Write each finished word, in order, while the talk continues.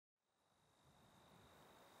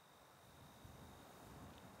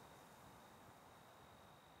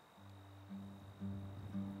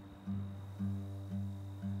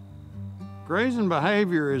Grazing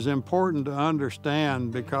behavior is important to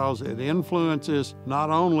understand because it influences not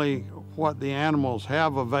only what the animals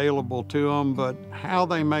have available to them, but how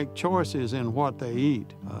they make choices in what they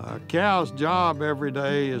eat. A cow's job every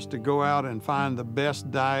day is to go out and find the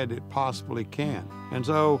best diet it possibly can. And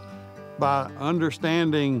so by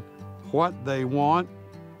understanding what they want,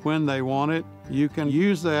 when they want it, you can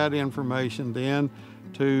use that information then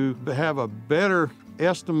to have a better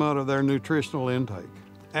estimate of their nutritional intake.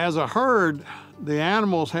 As a herd, the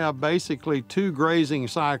animals have basically 2 grazing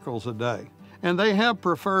cycles a day, and they have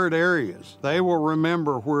preferred areas. They will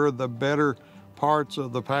remember where the better parts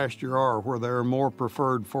of the pasture are, where there are more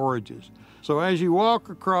preferred forages. So as you walk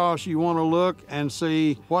across, you want to look and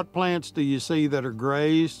see what plants do you see that are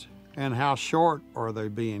grazed and how short are they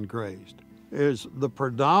being grazed. Is the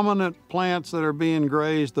predominant plants that are being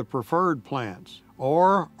grazed the preferred plants,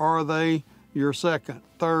 or are they your second,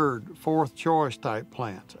 third, fourth choice type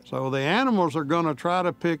plants? So the animals are going to try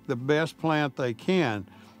to pick the best plant they can,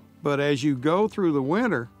 but as you go through the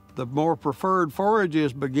winter, the more preferred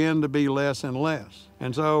forages begin to be less and less.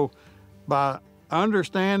 And so by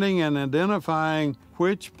understanding and identifying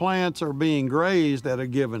which plants are being grazed at a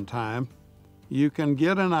given time, you can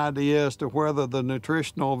get an idea as to whether the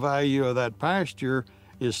nutritional value of that pasture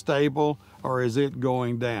is stable or is it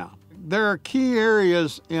going down. There are key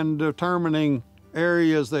areas in determining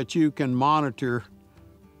areas that you can monitor,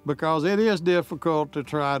 because it is difficult to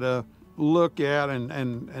try to look at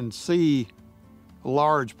and see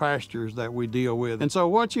large pastures that we deal with. And so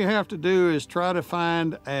what you have to do is try to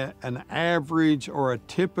find an average or a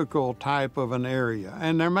typical type of an area.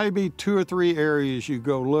 And there may be 2 or 3 areas you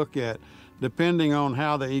go look at depending on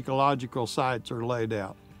how the ecological sites are laid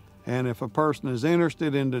out. And if a person is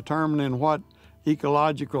interested in determining what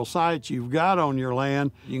ecological sites you've got on your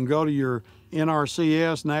land, you can go to your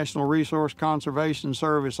NRCS, National Resource Conservation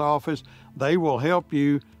Service office. They will help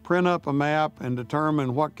you print up a map and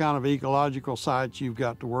determine what kind of ecological sites you've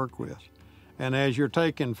got to work with. And as you're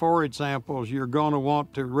taking forage samples, you're going to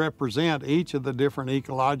want to represent each of the different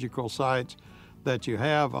ecological sites that you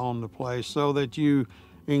have on the place so that you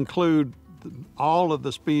include all of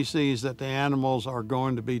the species that the animals are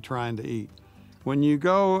going to be trying to eat. When you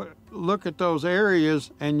go look at those areas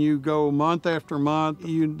and you go month after month,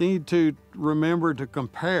 you need to remember to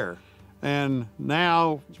compare. And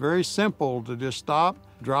now it's very simple to just stop,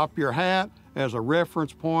 drop your hat as a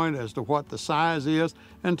reference point as to what the size is,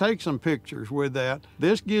 and take some pictures with that.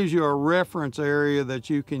 This gives you a reference area that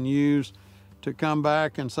you can use to come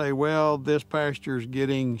back and say, well, this pasture is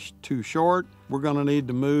getting too short. We're going to need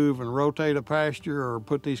to move and rotate a pasture or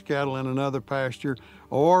put these cattle in another pasture,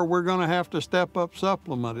 or we're going to have to step up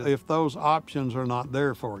supplement if those options are not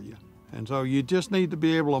there for you. And so you just need to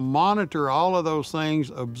be able to monitor all of those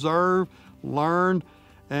things, observe, learn,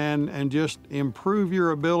 and just improve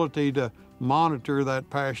your ability to monitor that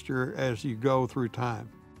pasture as you go through time.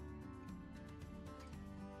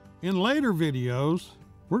 In later videos,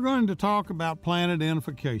 we're going to talk about plant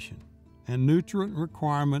identification and nutrient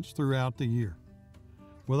requirements throughout the year.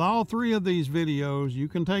 With all 3 of these videos, you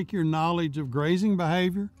can take your knowledge of grazing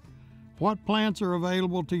behavior, what plants are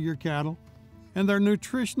available to your cattle, and their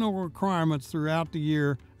nutritional requirements throughout the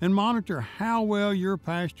year, and monitor how well your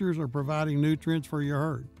pastures are providing nutrients for your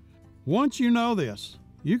herd. Once you know this,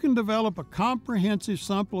 you can develop a comprehensive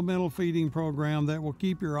supplemental feeding program that will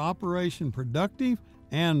keep your operation productive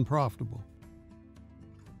and profitable.